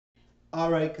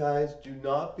Alright guys, do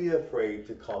not be afraid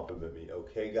to compliment me,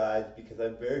 okay guys? Because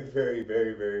I'm very, very,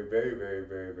 very, very, very, very,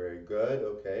 very, very good,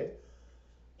 okay?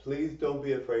 Please don't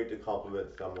be afraid to compliment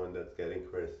someone that's getting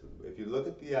criticism. If you look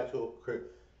at the actual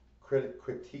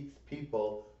critiques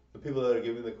people, the people that are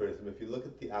giving the criticism, if you look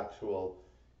at the actual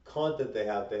content they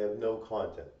have no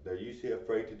content. They're usually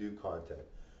afraid to do content.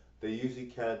 They usually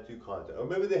can't do content. Or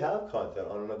maybe they have content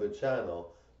on another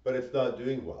channel, but it's not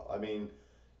doing well. I mean,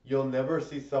 you'll never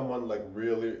see someone like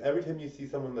really, every time you see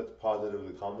someone that's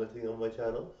positively commenting on my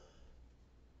channel,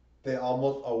 they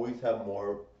almost always have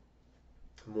more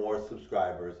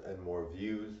subscribers and more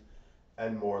views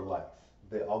and more likes.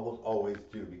 They almost always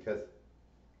do because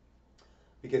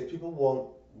people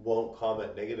won't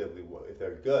comment negatively if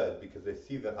they're good because they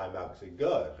see that I'm actually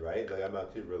good, right? Like I'm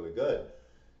actually really good.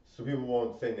 So people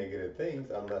won't say negative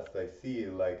things unless they see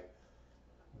like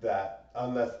that,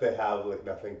 unless they have like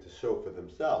nothing to show for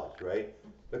themselves, right?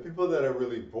 The people that are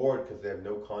really bored because they have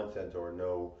no content or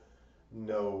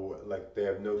like they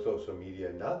have no social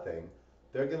media, nothing,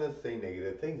 they're gonna say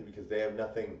negative things because they have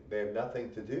nothing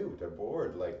to do. They're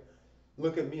bored. Like,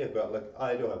 look at me, I've got like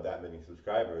I don't have that many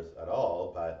subscribers at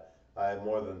all, but I have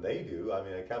more than they do. I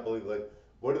mean, I can't believe like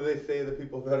what do they say the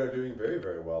people that are doing very,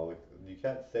 very well? Like you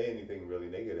can't say anything really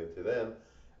negative to them,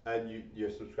 and your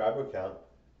subscriber count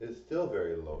is still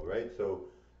very low, right? So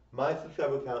my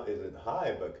subscriber count isn't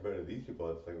high, but compared to these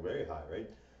people, it's like very high, right?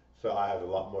 So I have a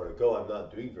lot more to go. I'm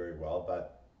not doing very well,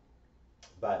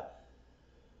 but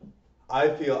I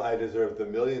feel I deserve the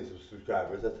millions of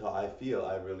subscribers. That's how I feel.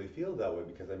 I really feel that way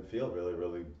because I feel really,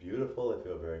 really beautiful. I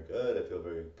feel very good. I feel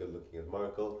very good looking as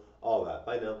Marco. All that.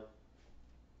 Bye now.